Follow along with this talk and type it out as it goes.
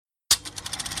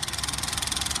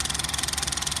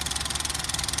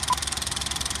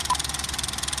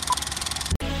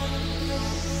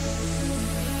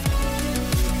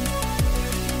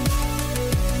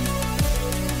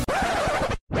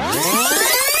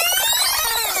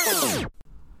Hey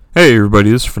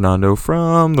everybody, this is Fernando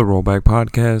from the Rollback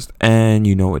Podcast, and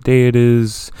you know what day it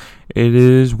is. It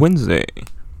is Wednesday.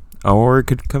 Or it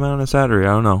could come out on a Saturday,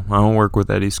 I don't know. I don't work with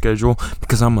Eddie's schedule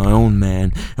because I'm my own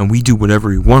man, and we do whatever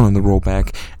we want on the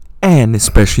Rollback, and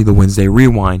especially the Wednesday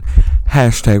Rewind.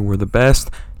 Hashtag we're the best.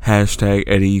 Hashtag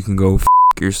Eddie, you can go f***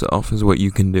 yourself is what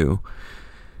you can do.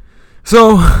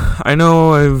 So, I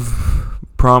know I've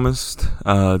promised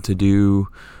to do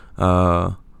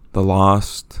the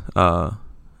Lost,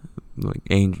 like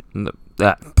Angel,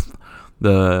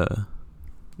 the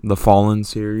Fallen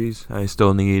series. I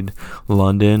still need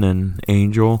London and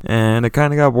Angel, and I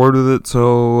kind of got bored with it,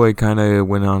 so I kind of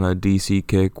went on a DC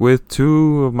kick with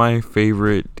two of my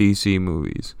favorite DC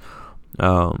movies,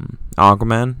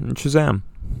 Aquaman and Shazam.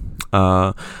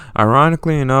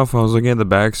 Ironically enough, I was looking at the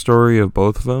backstory of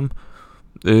both of them.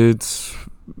 It's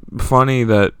funny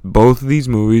that both of these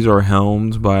movies are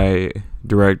helmed by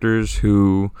directors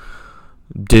who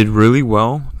did really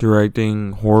well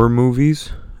directing horror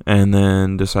movies and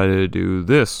then decided to do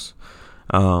this.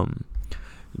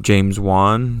 James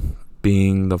Wan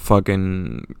being the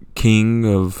fucking king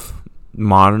of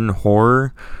modern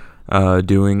horror,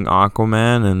 doing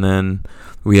Aquaman, and then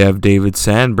we have David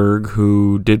Sandberg,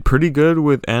 who did pretty good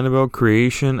with Annabelle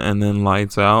Creation and then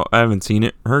Lights Out. I haven't seen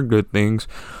it, heard good things,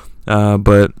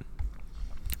 but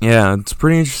yeah, it's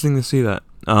pretty interesting to see that.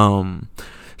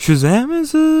 Shazam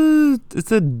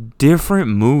it's a different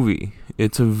movie.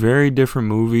 It's a very different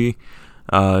movie,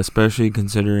 especially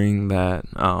considering that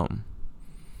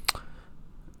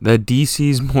that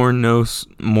DC's more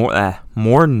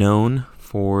known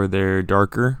for their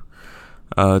darker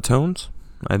tones.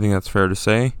 I think that's fair to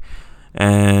say,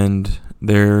 and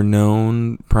they're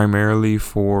known primarily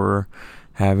for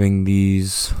having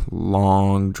these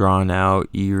long, drawn out,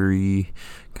 eerie,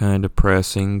 kind of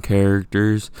depressing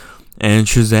characters. And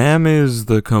Shazam is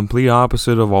the complete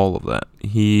opposite of all of that.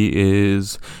 He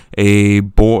is a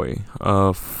boy,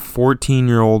 a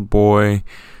 14-year-old boy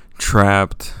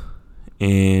trapped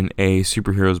in a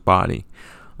superhero's body.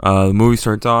 The movie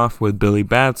starts off with Billy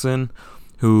Batson,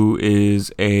 who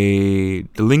is a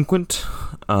delinquent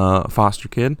foster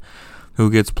kid who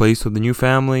gets placed with a new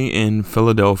family in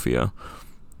Philadelphia.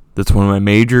 That's one of my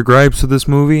major gripes with this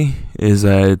movie, is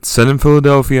that it's set in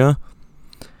Philadelphia,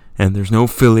 and there's no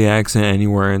Philly accent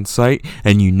anywhere in sight,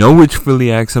 and you know which Philly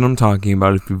accent I'm talking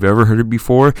about. If you've ever heard it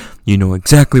before, you know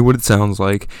exactly what it sounds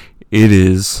like. It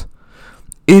is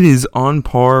on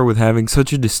par with having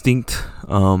such a distinct,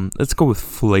 let's go with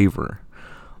flavor,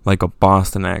 like a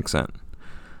Boston accent.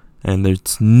 And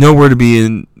there's nowhere to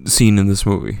be seen in this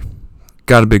movie.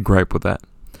 Got a big gripe with that.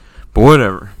 But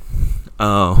whatever.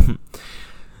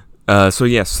 So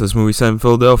yes, this movie's set in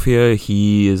Philadelphia.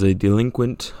 He is a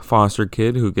delinquent foster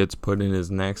kid who gets put in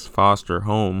his next foster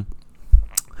home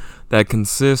that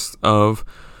consists of,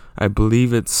 I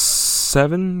believe it's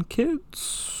 7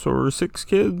 kids or 6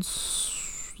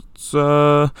 kids. It's,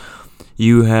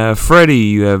 you have Freddie,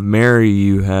 you have Mary,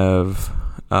 you have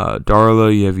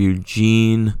Darla, you have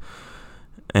Eugene,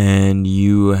 and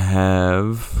you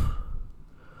have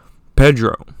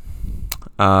Pedro.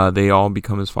 They all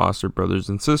become his foster brothers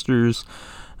and sisters,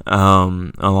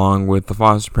 along with the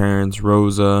foster parents,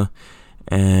 Rosa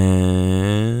and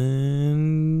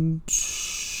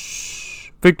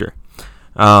Victor.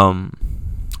 And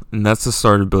that's the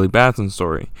start of Billy Batson's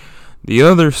story. The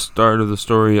other start of the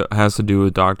story has to do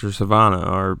with Dr. Savannah,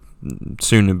 our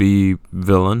soon-to-be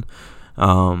villain.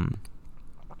 The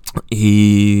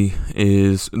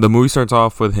movie starts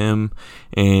off with him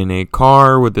in a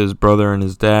car with his brother and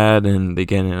his dad, and they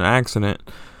get in an accident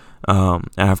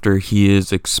after he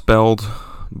is expelled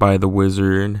by the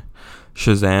wizard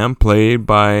Shazam, played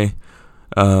by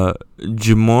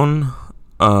Jimon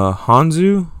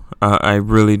Hanzu. I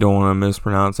really don't want to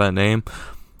mispronounce that name,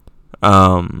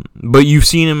 but you've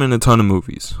seen him in a ton of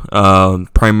movies,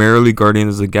 primarily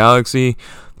Guardians of the Galaxy.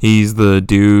 He's the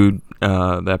dude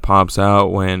that pops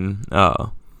out when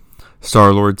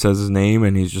Star-Lord says his name,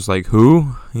 and he's just like,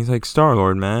 who? He's like,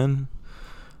 Star-Lord, man.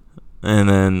 And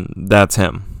then that's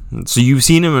him. So you've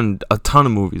seen him in a ton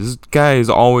of movies. This guy is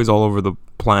always all over the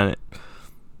planet.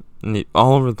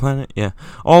 All over the planet? Yeah.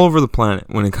 All over the planet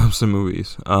when it comes to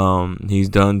movies. He's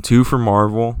done 2 for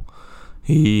Marvel.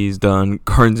 He's done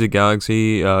Guardians of the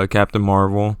Galaxy, Captain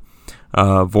Marvel.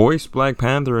 Voiced Black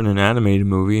Panther in an animated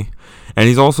movie. And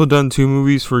he's also done 2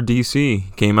 movies for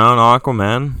DC. Came out in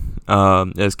Aquaman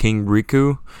as King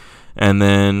Riku, and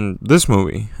then this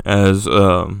movie as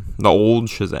the old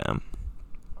Shazam.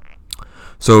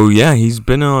 So yeah, he's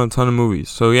been in a ton of movies.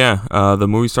 So yeah, the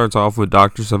movie starts off with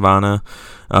Dr. Savannah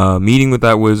meeting with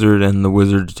that wizard, and the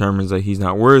wizard determines that he's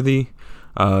not worthy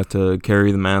to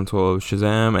carry the mantle of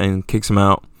Shazam, and kicks him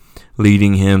out,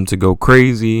 leading him to go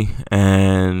crazy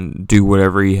and do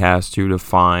whatever he has to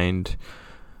find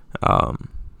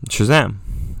Shazam.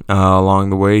 Along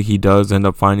the way, he does end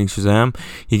up finding Shazam.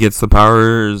 He gets the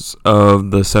powers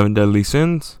of the 7 deadly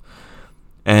sins,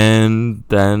 and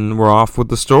then we're off with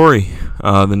the story.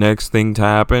 The next thing to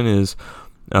happen is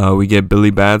we get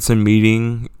Billy Batson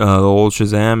meeting the old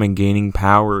Shazam and gaining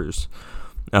powers,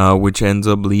 which ends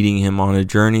up leading him on a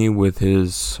journey with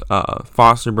his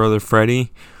foster brother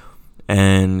Ferny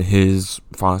and his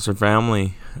foster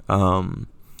family.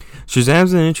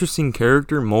 Shazam's an interesting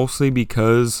character, mostly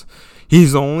because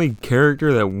he's the only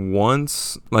character that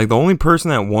wants, like, the only person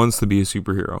that wants to be a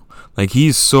superhero. Like,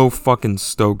 he's so fucking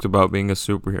stoked about being a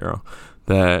superhero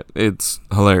that it's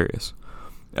hilarious.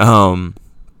 I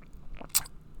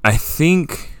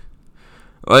think,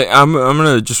 like, I'm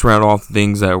gonna just rattle off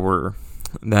things that I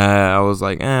was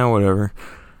like, whatever.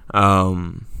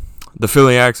 The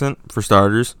Philly accent, for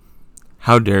starters.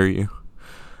 How dare you?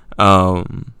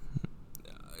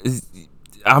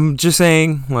 I'm just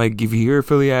saying, like, if you hear a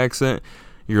Philly accent,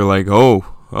 you're like, oh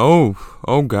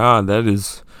God, that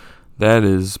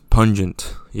is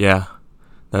pungent. Yeah,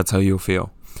 that's how you'll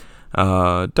feel.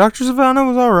 Dr. Savannah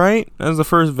was alright as the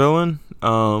first villain.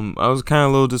 I was kind of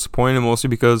a little disappointed, mostly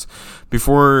because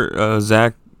before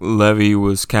Zach Levy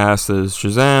was cast as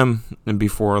Shazam, and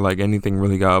before like anything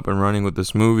really got up and running with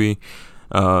this movie,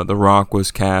 The Rock was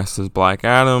cast as Black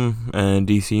Adam, and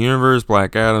DC Universe,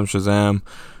 Black Adam, Shazam,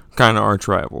 kind of arch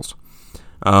rivals.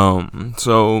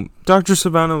 So Dr.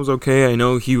 Savannah was okay. I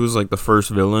know he was like the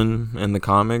first villain in the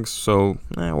comics, so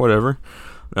whatever.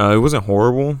 It wasn't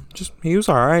horrible, just he was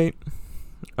alright.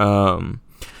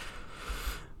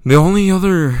 The only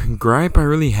other gripe I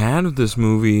really had with this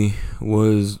movie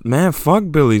was, man,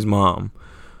 fuck Billy's mom.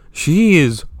 She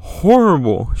is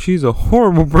horrible. She's a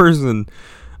horrible person.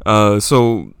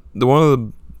 So one of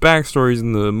the backstories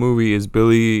in the movie is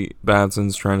Billy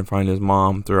Batson's trying to find his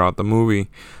mom throughout the movie.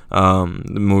 The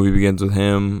movie begins with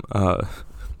him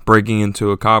breaking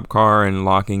into a cop car and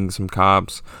locking some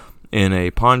cops in a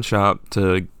pawn shop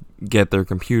to get their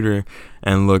computer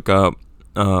and look up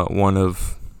one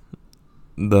of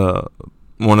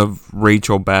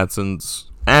Rachel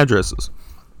Batson's addresses.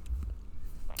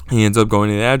 He ends up going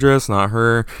to the address, not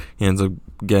her. He ends up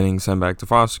getting sent back to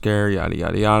foster care, yada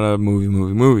yada yada,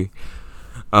 movie.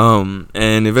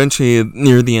 And eventually,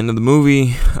 near the end of the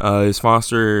movie, his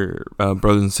foster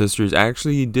brothers and sisters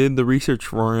actually did the research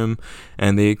for him,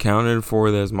 and they accounted for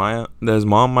that his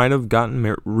mom might have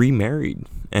gotten remarried,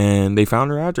 and they found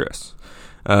her address.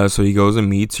 So he goes and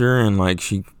meets her, and like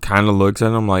she kind of looks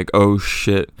at him like, oh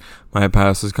shit, my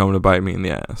past is coming to bite me in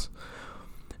the ass.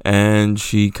 And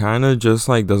she kind of just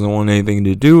like doesn't want anything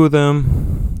to do with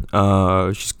him.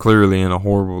 She's clearly in a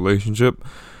horrible relationship,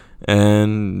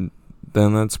 and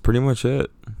then that's pretty much it.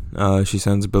 She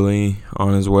sends Billy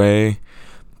on his way,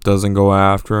 doesn't go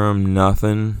after him,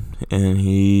 nothing, and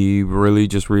he really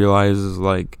just realizes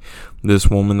like this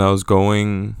woman that was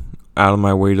going out of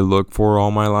my way to look for all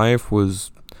my life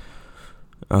was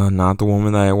not the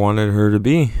woman that I wanted her to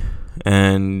be,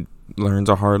 and learns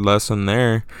a hard lesson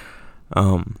there.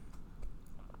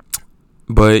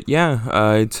 But yeah,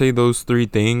 I'd say those three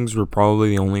things were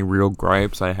probably the only real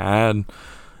gripes I had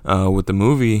with the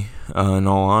movie. In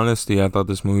all honesty, I thought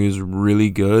this movie was really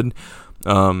good.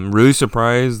 Really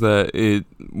surprised that it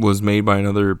was made by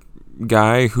another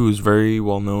guy who's very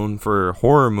well known for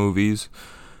horror movies,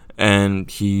 and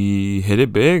he hit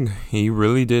it big. He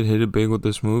really did hit it big with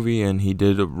this movie, and he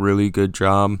did a really good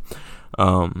job.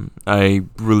 I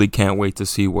really can't wait to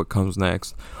see what comes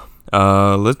next.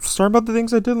 Let's start about the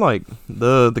things I did like.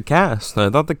 The cast. I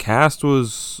thought the cast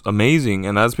was amazing,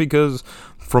 and that's because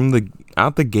from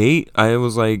out the gate, I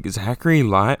was like, Zachary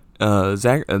Levy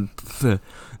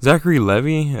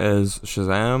as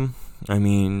Shazam. I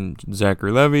mean,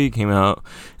 Zachary Levy came out.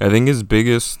 I think his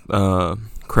biggest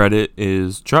credit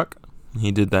is Chuck.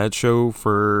 He did that show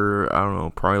for, I don't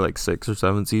know, probably like 6 or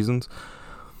 7 seasons.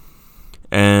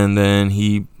 And then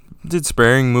he did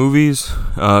sparing movies.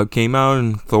 Came out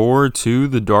in Thor 2,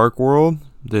 The Dark World.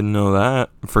 Didn't know that.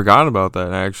 Forgot about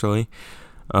that, actually.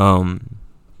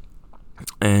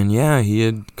 And yeah, he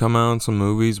had come out in some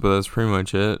movies, but that's pretty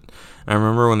much it. I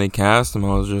remember when they cast him,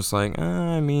 I was just like,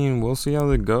 I mean, we'll see how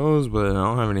it goes, but I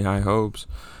don't have any high hopes.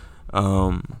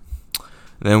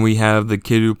 Then we have the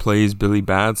kid who plays Billy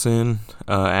Batson,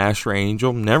 Asher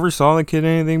Angel. Never saw the kid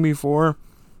anything before.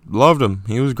 Loved him.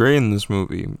 He was great in this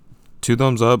movie. 2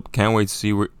 thumbs up. Can't wait to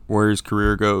see where his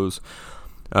career goes.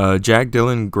 Jack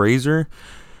Dylan Grazer.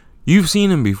 You've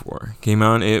seen him before. Came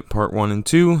out in It Part 1 and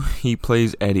 2. He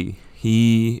plays Eddie.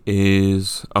 he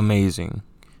is amazing.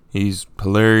 He's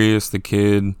hilarious. The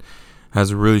kid has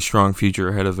a really strong future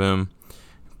ahead of him.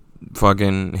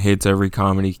 Fucking hits every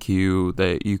comedy cue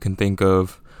that you can think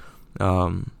of.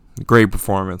 Great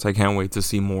performance. I can't wait to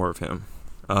see more of him.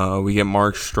 We get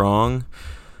Mark Strong,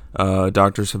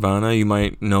 Dr. Savannah. You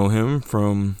might know him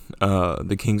from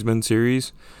the Kingsman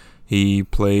series. He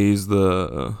plays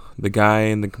the guy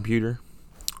in the computer.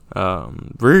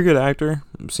 Very good actor.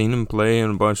 I've seen him play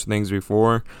in a bunch of things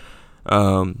before.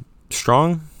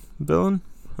 Strong villain.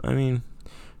 I mean,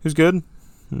 he was good.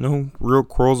 No real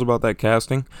quarrels about that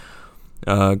casting.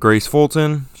 Grace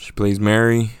Fulton. She plays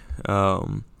Mary.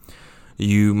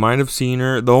 You might have seen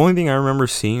her. The only thing I remember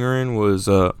seeing her in was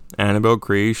Annabelle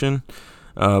Creation.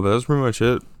 But that's pretty much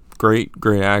it. Great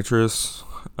actress.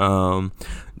 I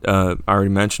already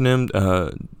mentioned him.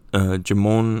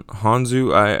 Jimon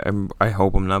Hanzu. I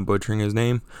hope I'm not butchering his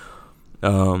name.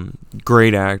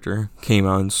 Great actor. Came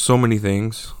out in so many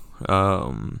things.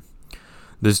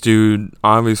 This dude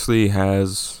obviously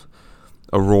has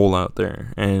a role out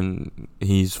there, and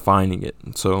he's finding it.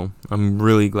 So I'm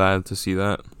really glad to see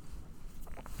that.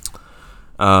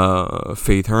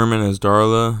 Faith Herman as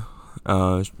Darla.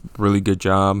 Really good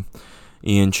job.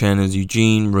 Ian Chen as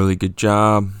Eugene. Really good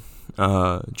job.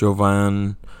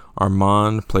 Jovan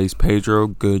Armand plays Pedro.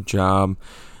 Good job.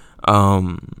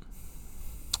 And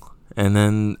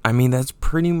then, I mean, that's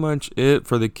pretty much it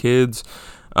for the kids.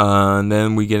 And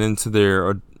then we get into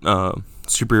their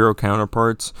superhero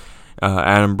counterparts.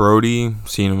 Adam Brody,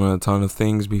 seen him in a ton of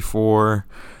things before.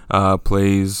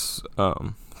 Plays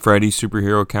Freddy's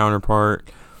superhero counterpart.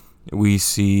 We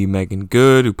see Megan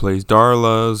Good, who plays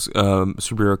Darla's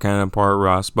superhero counterpart.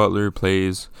 Ross Butler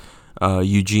plays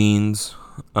Eugene's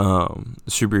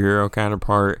superhero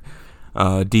counterpart.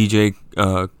 DJ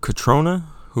Catrona,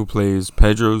 who plays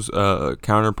Pedro's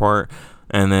counterpart.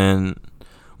 And then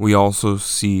we also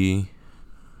see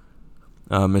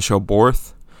Michelle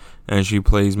Borth, and she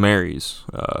plays Mary's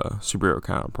superhero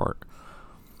counterpart.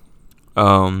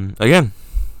 Again,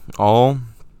 all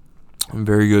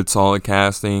very good, solid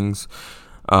castings.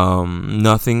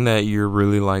 Nothing that you're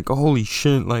really like, oh, holy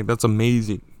shit, like that's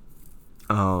amazing.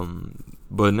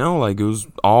 But no, like it was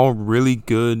all really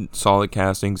good, solid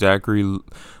casting. Zachary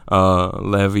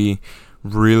Levy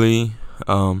really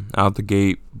out the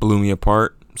gate blew me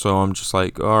apart. So I'm just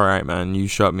like, all right, man, you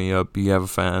shut me up. You have a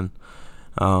fan.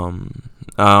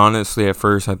 Honestly, at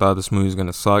first I thought this movie was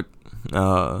gonna suck.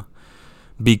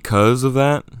 Because of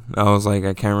that, I was like,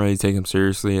 I can't really take him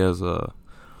seriously as a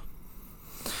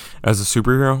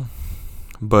superhero.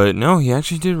 But no, he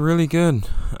actually did really good.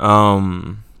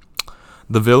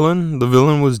 The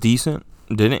villain was decent.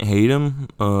 Didn't hate him.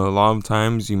 A lot of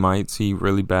times you might see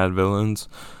really bad villains.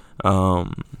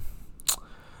 The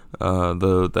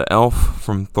elf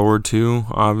from Thor 2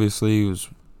 obviously was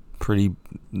pretty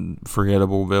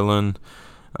forgettable villain.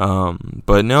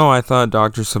 But no, I thought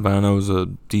Dr. Savannah was a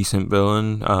decent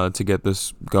villain to get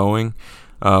this going.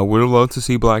 Would have loved to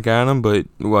see Black Adam, but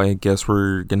well, I guess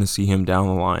we're going to see him down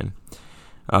the line.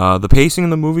 The pacing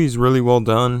in the movie is really well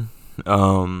done.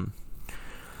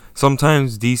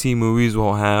 Sometimes DC movies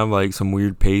will have like some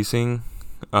weird pacing,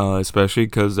 especially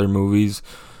because their movies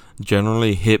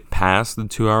generally hit past the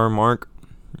 2-hour mark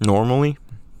normally.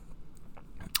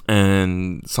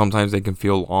 And sometimes they can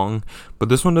feel long, but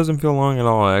this one doesn't feel long at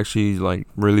all. It actually like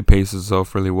really paces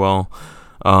itself really well.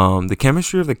 The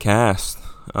chemistry of the cast,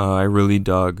 I really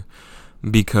dug,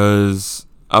 because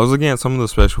I was looking at some of the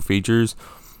special features,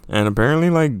 and apparently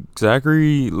like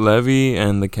Zachary Levy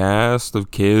and the cast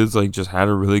of kids like just had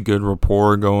a really good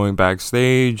rapport going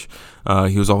backstage.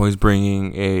 He was always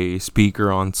bringing a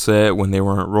speaker on set when they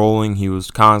weren't rolling. He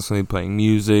was constantly playing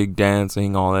music,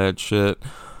 dancing, all that shit.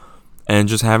 And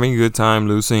just having a good time,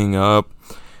 loosening up.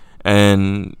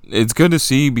 And it's good to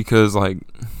see because, like,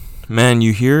 man,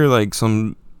 you hear, like,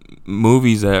 some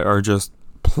movies that are just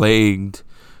plagued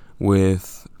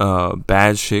with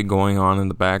bad shit going on in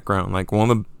the background. Like, one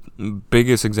of the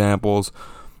biggest examples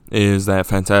is that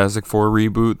Fantastic Four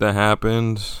reboot that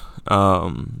happened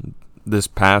this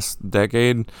past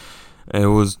decade. It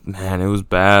was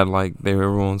bad. Like,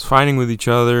 everyone's fighting with each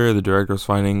other. The director was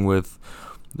fighting with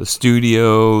the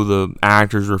studio, the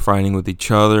actors were fighting with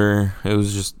each other. It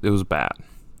was bad.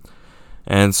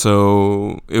 And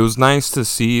so it was nice to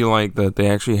see like that they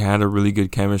actually had a really good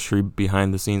chemistry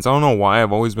behind the scenes. I don't know why,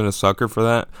 I've always been a sucker for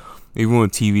that. Even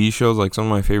with TV shows, like some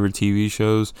of my favorite TV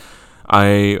shows,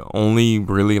 I only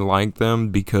really like them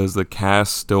because the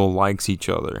cast still likes each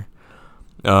other.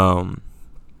 But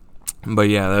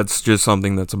yeah, that's just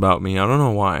something that's about me. I don't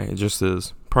know why, it just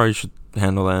is. Probably should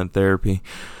handle that in therapy.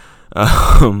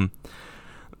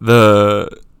 the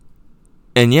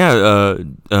and yeah,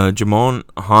 Jimon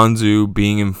Hanzu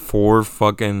being in 4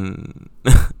 fucking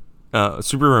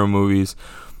superhero movies,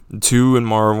 2 in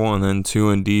Marvel and then 2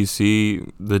 in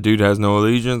DC. The dude has no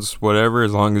allegiance, whatever,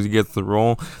 as long as he gets the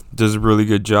role, does a really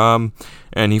good job,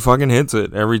 and he fucking hits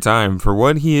it every time. For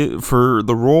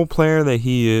the role player that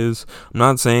he is, I'm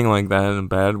not saying like that in a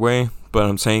bad way, but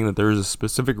I'm saying that there's a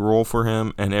specific role for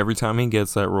him, and every time he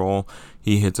gets that role,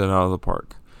 he hits it out of the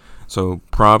park. So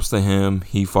props to him,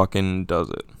 he fucking does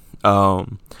it.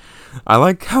 I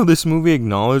like how this movie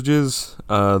acknowledges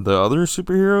the other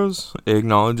superheroes. It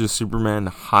acknowledges Superman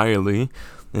highly,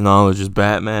 acknowledges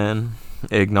Batman.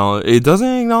 It doesn't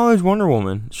acknowledge Wonder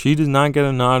Woman. She does not get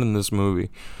a nod in this movie.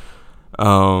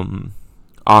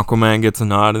 Aquaman gets a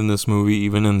nod in this movie,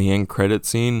 even in the end credit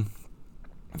scene.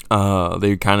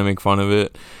 They kind of make fun of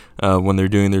it when they're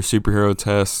doing their superhero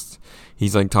tests.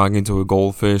 He's like talking to a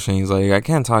goldfish, and he's like, I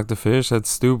can't talk to fish, that's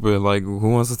stupid, like who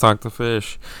wants to talk to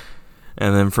fish?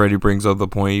 And then Freddy brings up the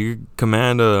point, you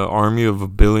command an army of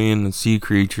 1 billion sea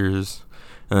creatures,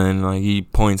 and then like he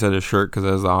points at his shirt because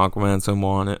it has the Aquaman symbol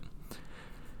on it.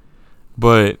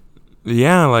 But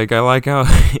yeah, like I like how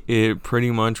it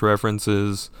pretty much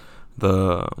references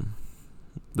the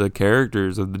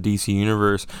characters of the DC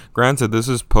universe. Granted, this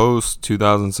is post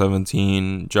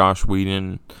 2017 Joss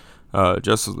Whedon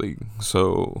Justice League,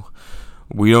 so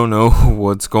we don't know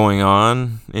what's going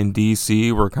on in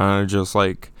DC. We're kind of just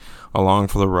like along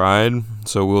for the ride,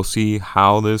 so we'll see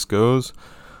how this goes.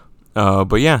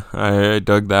 But yeah, I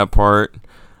dug that part.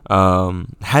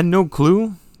 Had no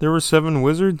clue there were 7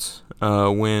 wizards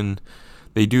when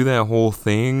they do that whole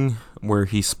thing where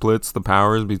he splits the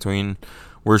powers between,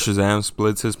 where Shazam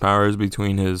splits his powers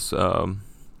between his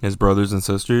brothers and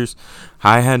sisters.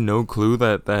 I had no clue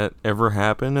that ever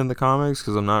happened in the comics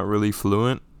because I'm not really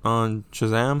fluent on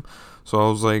Shazam. So I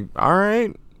was like,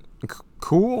 alright,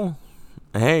 cool.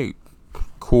 Hey,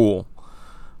 cool.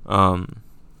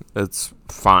 It's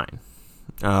fine.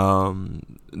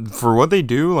 For what they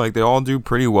do, like they all do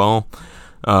pretty well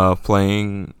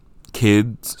playing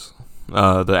kids.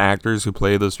 The actors who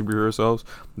play the superhero selves,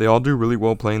 they all do really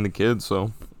well playing the kids.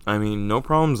 So, I mean, no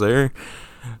problems there.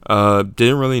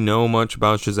 Didn't really know much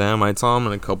about Shazam. I saw him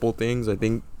in a couple things. I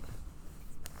think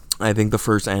the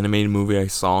first animated movie I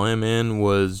saw him in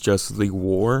was Justice League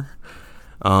War.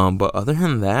 But other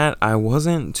than that, I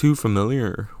wasn't too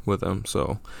familiar with him.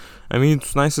 So, I mean,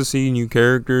 it's nice to see new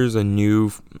characters and new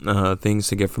things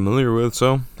to get familiar with.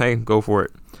 So, hey, go for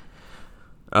it.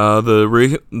 The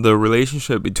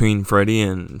relationship between Freddy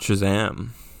and Shazam,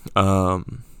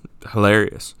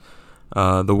 hilarious.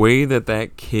 The way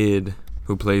that kid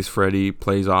who plays Freddy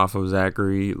plays off of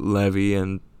Zachary Levi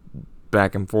and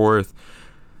back and forth,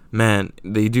 man,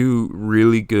 they do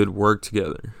really good work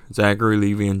together. Zachary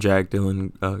Levi and Jack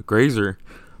Dylan Grazer,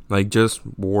 like, just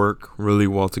work really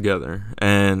well together.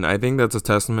 And I think that's a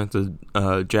testament to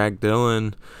Jack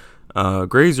Dylan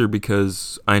Grazer,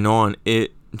 because I know on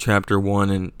It Chapter 1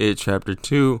 and It Chapter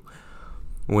 2,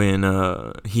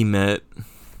 when he met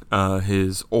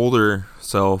his older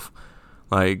self,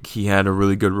 like, he had a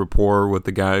really good rapport with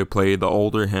the guy who played the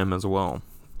older him as well.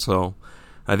 So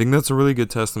I think that's a really good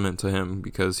testament to him,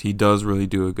 because he does really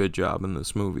do a good job in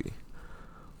this movie.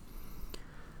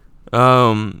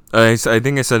 I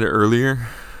think I said it earlier,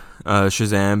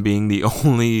 Shazam being the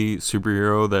only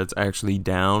superhero that's actually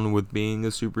down with being a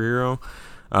superhero.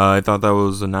 I thought that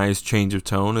was a nice change of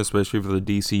tone, especially for the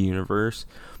DC universe,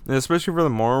 and especially for the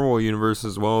Marvel universe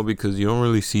as well, because you don't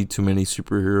really see too many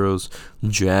superheroes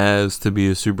jazzed to be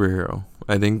a superhero.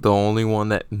 I think the only one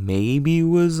that maybe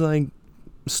was like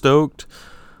stoked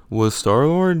was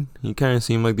Star-Lord. He kind of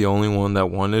seemed like the only one that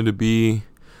wanted to be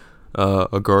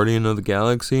a Guardian of the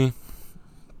Galaxy.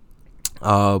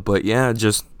 But yeah,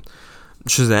 just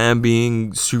Shazam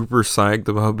being super psyched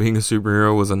about being a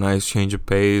superhero was a nice change of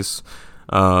pace.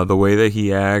 The way that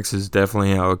he acts is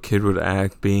definitely how a kid would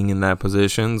act being in that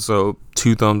position. So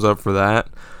 2 thumbs up for that.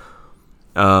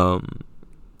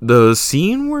 The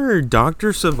scene where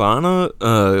Dr. Savannah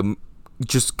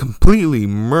just completely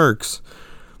murks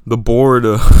the board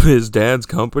of his dad's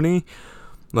company,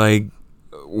 like,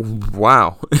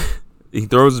 wow. He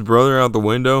throws his brother out the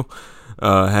window,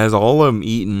 has all of them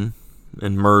eaten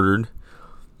and murdered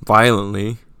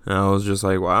violently. And I was just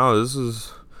like, wow,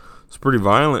 it's pretty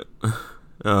violent.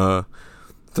 If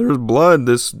there was blood,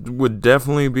 this would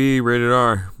definitely be rated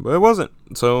R, but it wasn't.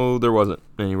 So there wasn't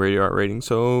any rated R rating.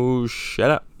 So shut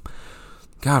up.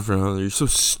 God, Fernando, you're so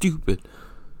stupid.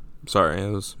 Sorry,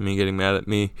 that was me getting mad at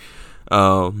me.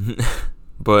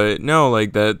 But no,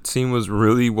 like, that scene was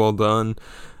really well done.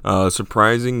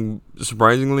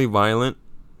 Surprisingly violent.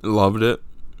 Loved it.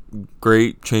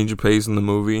 great change of pace in the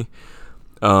movie.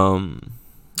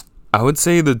 I would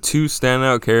say the two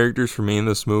standout characters for me in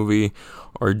this movie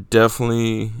are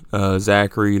definitely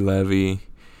Zachary Levi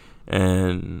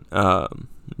and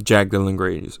Jack Dylan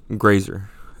Grazer.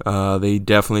 They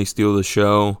definitely steal the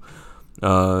show.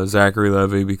 Zachary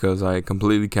Levi, because I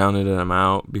completely counted him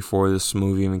out before this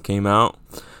movie even came out,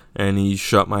 and he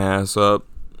shut my ass up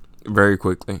very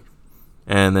quickly.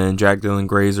 And then Jack Dylan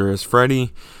Grazer as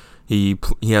Freddy. He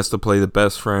has to play the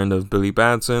best friend of Billy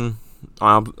Batson.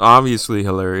 Obviously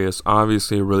hilarious.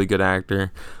 Obviously a really good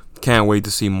actor. Can't wait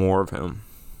to see more of him.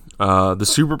 The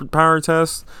superpower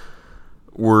tests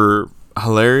were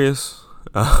hilarious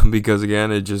because,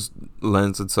 again, it just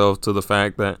lends itself to the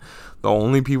fact that the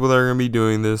only people that are going to be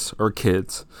doing this are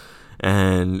kids.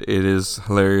 And it is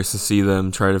hilarious to see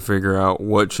them try to figure out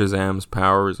what Shazam's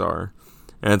powers are.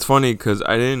 And it's funny because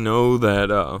I didn't know that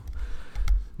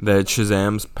that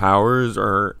Shazam's powers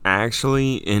are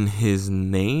actually in his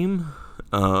name.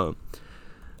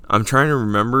 I'm trying to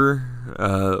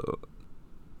remember.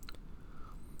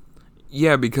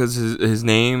 Yeah, because his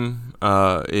name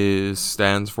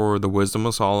stands for the wisdom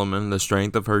of Solomon, the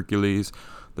strength of Hercules,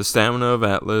 the stamina of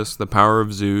Atlas, the power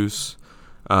of Zeus,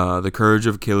 the courage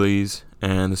of Achilles,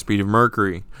 and the speed of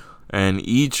Mercury. And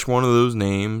each one of those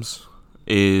names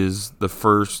is a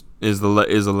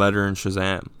letter in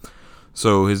Shazam.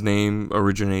 So his name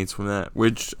originates from that,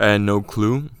 which I had no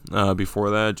clue before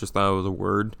that. I just thought it was a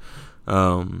word.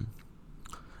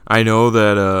 I know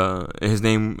that his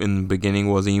name in the beginning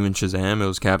wasn't even Shazam. It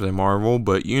was Captain Marvel.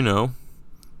 But,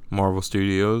 Marvel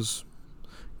Studios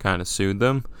kind of sued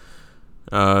them.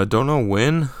 Don't know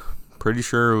when. Pretty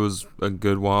sure it was a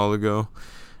good while ago.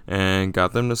 And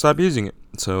got them to stop using it.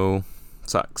 So,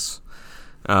 sucks.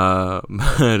 But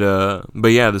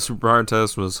yeah, the superpower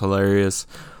test was hilarious.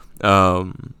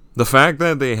 The fact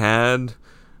that they had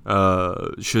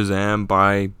Shazam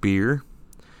buy beer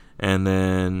and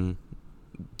then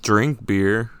drink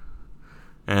beer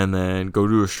and then go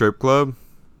to a strip club,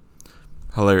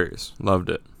 hilarious. Loved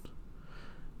it.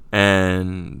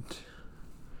 And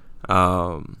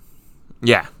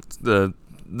yeah,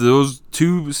 those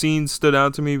two scenes stood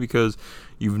out to me because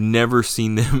you've never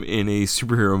seen them in a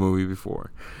superhero movie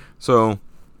before. So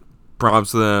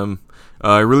props to them.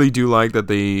 I really do like that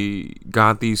they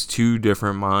got these two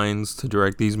different minds to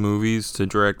direct these movies, to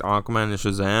direct Aquaman and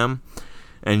Shazam.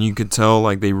 And you could tell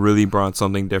like they really brought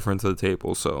something different to the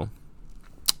table. So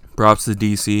props to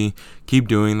DC. Keep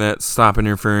doing that. Stop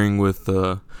interfering with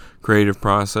the creative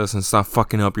process and stop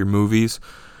fucking up your movies.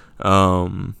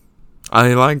 I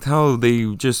liked how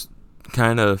they just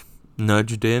kind of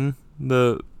nudged in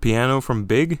the piano from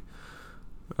Big.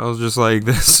 I was just like,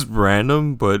 this is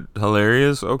random but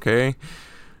hilarious. Okay.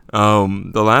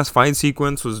 The last fight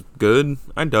sequence was good.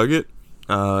 I dug it.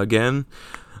 Again,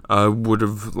 I would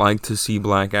have liked to see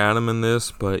Black Adam in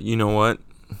this, but you know what?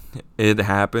 It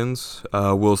happens.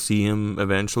 We'll see him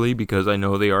eventually because I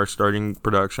know they are starting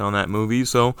production on that movie.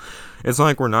 So it's not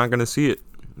like we're not going to see it.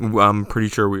 I'm pretty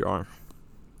sure we are.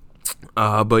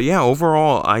 But yeah,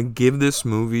 overall, I give this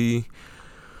movie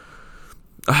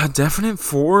a definite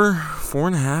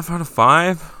 4.5 out of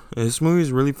 5. This movie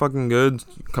is really fucking good.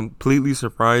 Completely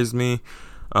surprised me.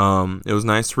 It was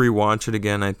nice to rewatch it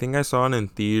again. I think I saw it in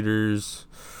theaters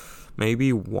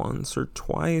maybe once or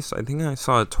twice. I think I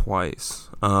saw it twice.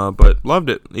 But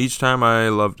loved it. Each time I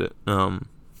loved it.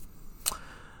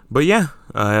 But yeah,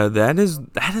 that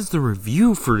is the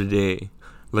review for today,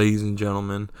 ladies and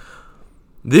gentlemen.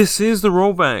 This is the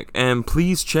rollback, and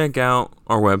please check out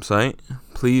our website.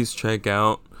 Please check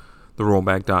out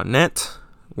therollback.net,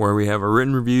 where we have our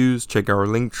written reviews. Check our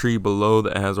link tree below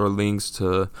that has our links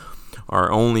to our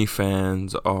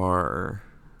OnlyFans, our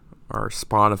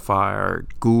Spotify, our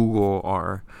Google,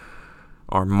 our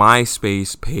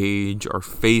MySpace page, our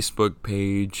Facebook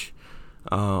page,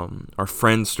 our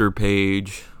Friendster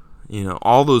page.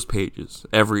 All those pages.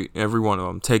 Every one of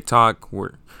them. TikTok,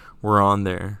 we're on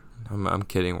there. I'm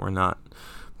kidding, we're not.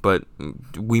 But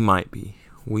we might be.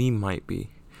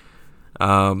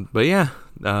 But yeah,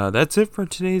 that's it for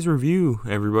today's review,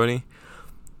 everybody.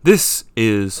 This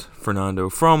is Fernando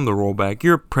from The Rollback,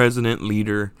 your president,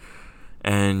 leader,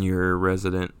 and your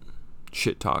resident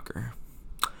shit talker.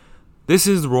 This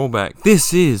is The Rollback.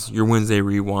 This is your Wednesday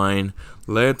Rewind.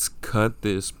 Let's cut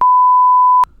this